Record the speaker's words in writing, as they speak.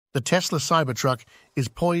The Tesla Cybertruck is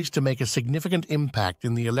poised to make a significant impact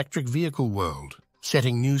in the electric vehicle world,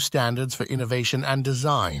 setting new standards for innovation and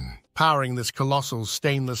design. Powering this colossal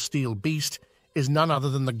stainless steel beast is none other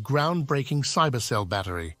than the groundbreaking Cybercell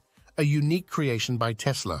Battery, a unique creation by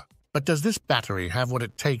Tesla. But does this battery have what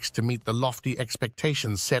it takes to meet the lofty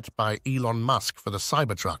expectations set by Elon Musk for the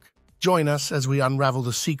Cybertruck? Join us as we unravel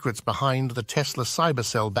the secrets behind the Tesla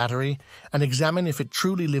Cybercell Battery and examine if it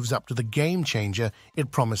truly lives up to the game-changer it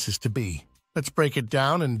promises to be. Let's break it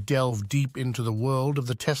down and delve deep into the world of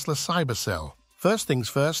the Tesla Cybercell. First things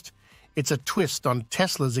first, it's a twist on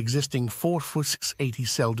Tesla's existing 4680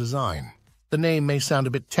 cell design. The name may sound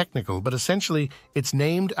a bit technical, but essentially it's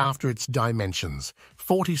named after its dimensions,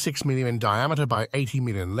 46 mm in diameter by 80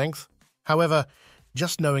 mm in length. However,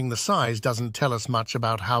 just knowing the size doesn't tell us much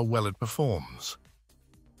about how well it performs.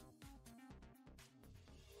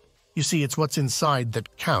 You see, it's what's inside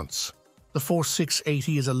that counts. The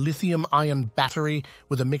 4680 is a lithium-ion battery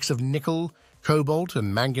with a mix of nickel, cobalt,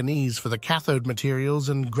 and manganese for the cathode materials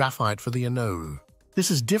and graphite for the anode. This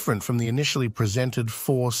is different from the initially presented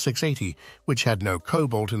 4680, which had no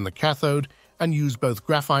cobalt in the cathode and used both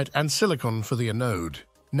graphite and silicon for the anode.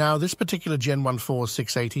 Now, this particular Gen 1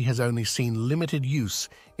 4680 has only seen limited use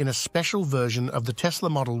in a special version of the Tesla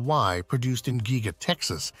Model Y produced in Giga,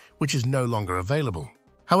 Texas, which is no longer available.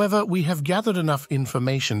 However, we have gathered enough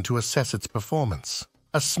information to assess its performance.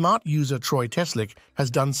 A smart user, Troy Teslick, has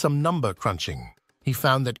done some number crunching. He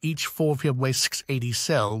found that each 4680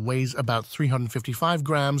 cell weighs about 355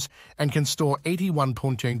 grams and can store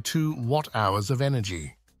 81.2 watt-hours of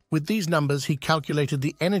energy. With these numbers, he calculated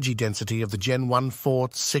the energy density of the Gen 1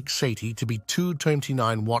 4680 to be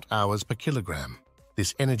 229 watt-hours per kilogram.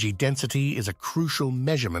 This energy density is a crucial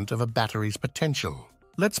measurement of a battery's potential.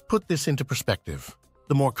 Let's put this into perspective.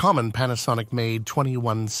 The more common Panasonic-made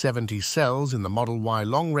 2170 cells in the Model Y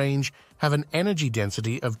long range have an energy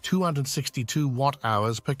density of 262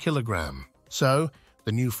 watt-hours per kilogram. So,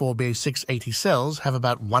 the new 4680 cells have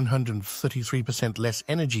about 133% less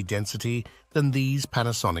energy density than these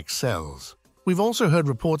Panasonic cells. We've also heard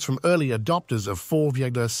reports from early adopters of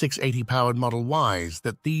 4680-powered Model Ys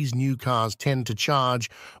that these new cars tend to charge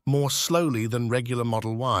more slowly than regular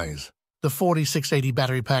Model Ys. The 4680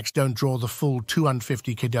 battery packs don't draw the full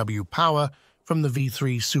 250 kW power from the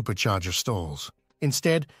V3 supercharger stalls.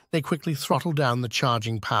 Instead, they quickly throttle down the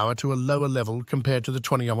charging power to a lower level compared to the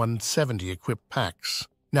 2170 equipped packs.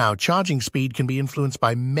 Now, charging speed can be influenced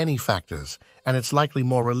by many factors, and it's likely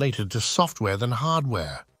more related to software than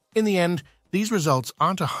hardware. In the end, these results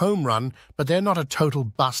aren't a home run, but they're not a total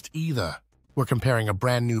bust either. We're comparing a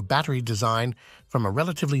brand new battery design from a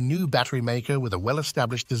relatively new battery maker with a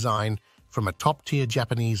well-established design from a top-tier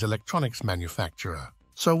Japanese electronics manufacturer.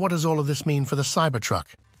 So what does all of this mean for the Cybertruck?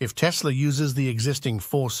 If Tesla uses the existing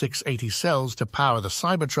 4680 cells to power the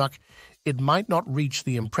Cybertruck, it might not reach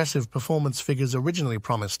the impressive performance figures originally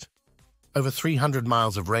promised. Over 300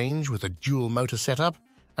 miles of range with a dual-motor setup,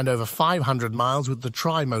 and over 500 miles with the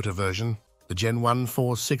tri-motor version. The Gen 1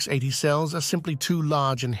 4680 cells are simply too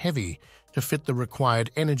large and heavy to fit the required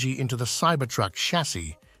energy into the Cybertruck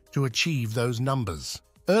chassis to achieve those numbers.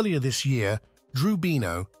 Earlier this year, Drew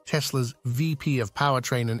Bino, Tesla's VP of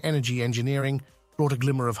Powertrain and Energy Engineering, brought a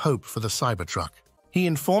glimmer of hope for the Cybertruck. He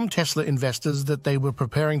informed Tesla investors that they were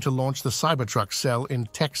preparing to launch the Cybertruck cell in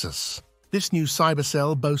Texas. This new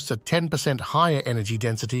Cybercell boasts a 10% higher energy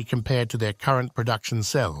density compared to their current production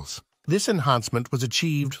cells. This enhancement was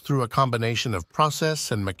achieved through a combination of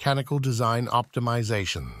process and mechanical design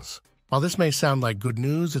optimizations. While this may sound like good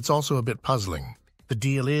news, it's also a bit puzzling. The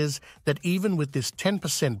deal is that even with this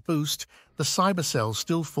 10% boost, the Cybercell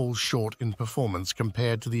still falls short in performance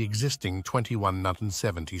compared to the existing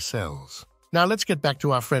 2170 cells. Now let's get back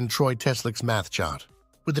to our friend Troy Teslick's math chart.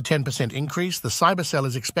 With the 10% increase, the Cybercell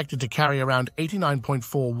is expected to carry around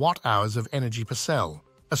 89.4 watt-hours of energy per cell.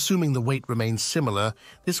 Assuming the weight remains similar,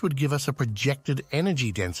 this would give us a projected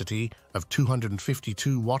energy density of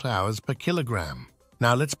 252 watt-hours per kilogram.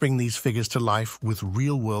 Now let's bring these figures to life with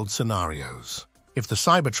real-world scenarios. If the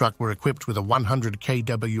Cybertruck were equipped with a 100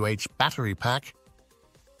 kWh battery pack,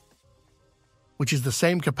 which is the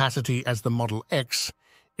same capacity as the Model X,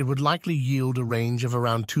 it would likely yield a range of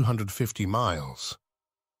around 250 miles.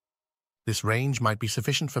 This range might be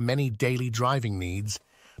sufficient for many daily driving needs,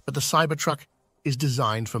 but the Cybertruck is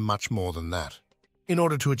designed for much more than that. In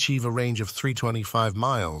order to achieve a range of 325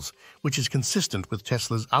 miles, which is consistent with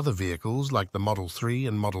Tesla's other vehicles like the Model 3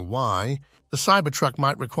 and Model Y, the Cybertruck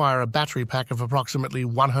might require a battery pack of approximately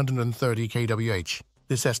 130 kWh.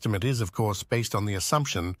 This estimate is, of course, based on the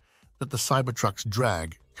assumption that the Cybertruck's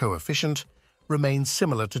drag coefficient remains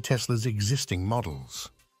similar to Tesla's existing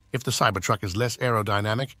models. If the Cybertruck is less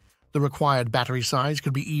aerodynamic, the required battery size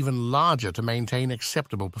could be even larger to maintain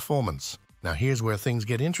acceptable performance. Now here's where things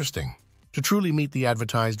get interesting. To truly meet the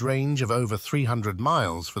advertised range of over 300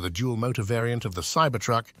 miles for the dual-motor variant of the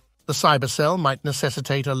Cybertruck, the Cybercell might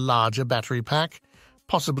necessitate a larger battery pack,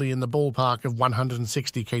 possibly in the ballpark of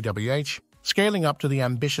 160 kWh, scaling up to the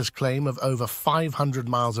ambitious claim of over 500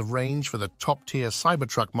 miles of range for the top-tier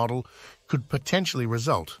Cybertruck model could potentially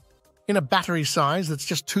result in a battery size that's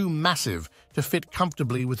just too massive to fit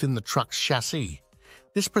comfortably within the truck's chassis.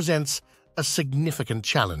 This presents a significant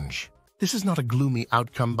challenge. This is not a gloomy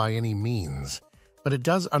outcome by any means, but it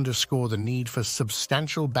does underscore the need for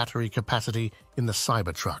substantial battery capacity in the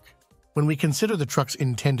Cybertruck. When we consider the truck's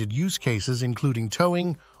intended use cases, including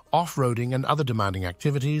towing, off-roading, and other demanding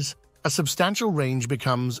activities, a substantial range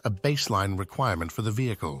becomes a baseline requirement for the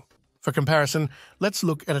vehicle. For comparison, let's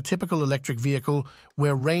look at a typical electric vehicle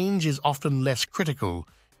where range is often less critical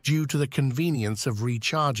due to the convenience of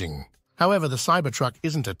recharging. However, the Cybertruck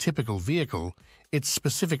isn't a typical vehicle. It's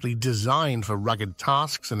specifically designed for rugged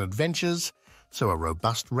tasks and adventures, so a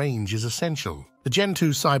robust range is essential. The Gen 2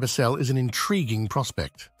 Cybercell is an intriguing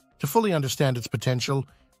prospect. To fully understand its potential,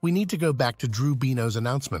 we need to go back to Drew Bino's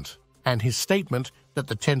announcement and his statement that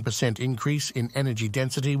the 10% increase in energy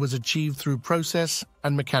density was achieved through process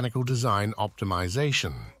and mechanical design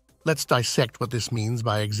optimization. Let's dissect what this means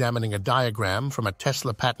by examining a diagram from a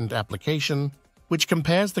Tesla patent application, which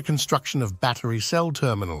compares the construction of battery cell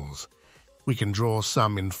terminals. We can draw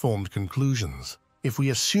some informed conclusions. If we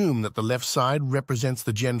assume that the left side represents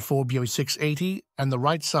the Gen 4 BO680 and the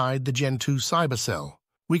right side the Gen 2 Cybercell,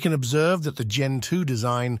 we can observe that the Gen 2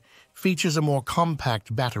 design features a more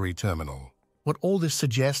compact battery terminal. What all this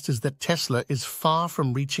suggests is that Tesla is far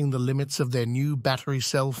from reaching the limits of their new battery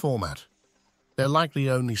cell format. They're likely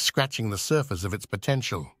only scratching the surface of its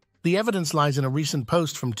potential. The evidence lies in a recent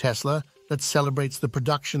post from Tesla that celebrates the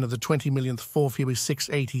production of the 20 millionth 4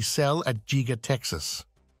 cell at Giga, Texas.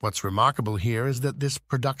 What's remarkable here is that this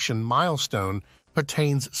production milestone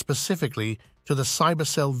pertains specifically to the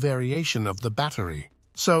Cybercell variation of the battery.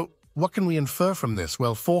 So, what can we infer from this?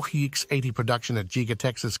 Well, 4x80 production at Giga,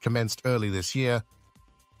 Texas commenced early this year,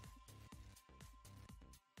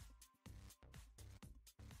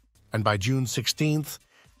 and by June 16th,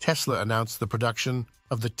 Tesla announced the production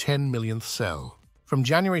of the 10 millionth cell. From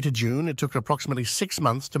January to June, it took approximately 6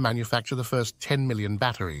 months to manufacture the first 10 million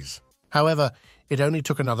batteries. However, it only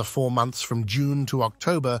took another 4 months from June to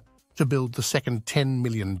October to build the second 10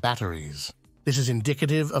 million batteries. This is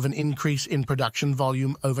indicative of an increase in production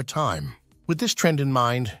volume over time. With this trend in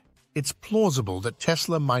mind, it's plausible that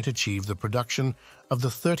Tesla might achieve the production of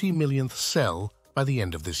the 30 millionth cell by the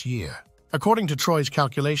end of this year. According to Troy's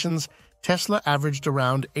calculations, Tesla averaged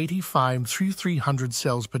around 85 through 300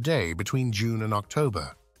 cells per day between June and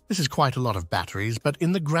October. This is quite a lot of batteries, but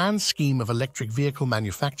in the grand scheme of electric vehicle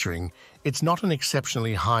manufacturing, it's not an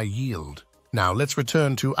exceptionally high yield. Now, let's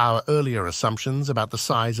return to our earlier assumptions about the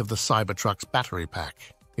size of the Cybertruck's battery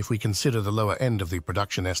pack. If we consider the lower end of the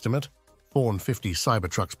production estimate, 450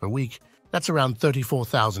 Cybertrucks per week, that's around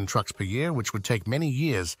 34,000 trucks per year, which would take many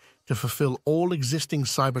years to fulfill all existing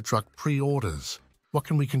Cybertruck pre-orders. What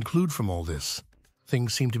can we conclude from all this?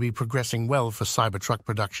 Things seem to be progressing well for Cybertruck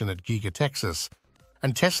production at Giga, Texas,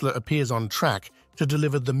 and Tesla appears on track to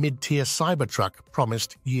deliver the mid-tier Cybertruck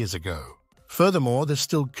promised years ago. Furthermore, there's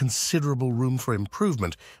still considerable room for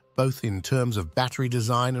improvement, both in terms of battery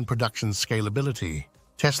design and production scalability.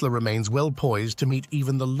 Tesla remains well poised to meet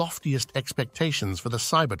even the loftiest expectations for the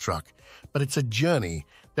Cybertruck, but it's a journey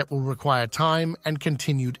that will require time and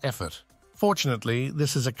continued effort. Fortunately,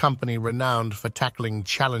 this is a company renowned for tackling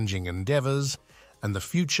challenging endeavors, and the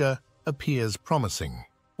future appears promising.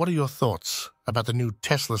 What are your thoughts about the new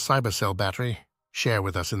Tesla Cybercell battery? Share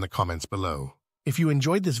with us in the comments below. If you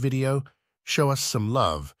enjoyed this video, show us some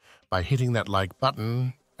love by hitting that like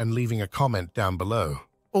button and leaving a comment down below.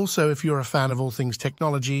 Also, if you're a fan of all things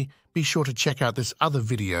technology, be sure to check out this other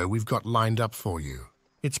video we've got lined up for you.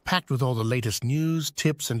 It's packed with all the latest news,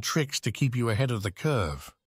 tips, and tricks to keep you ahead of the curve.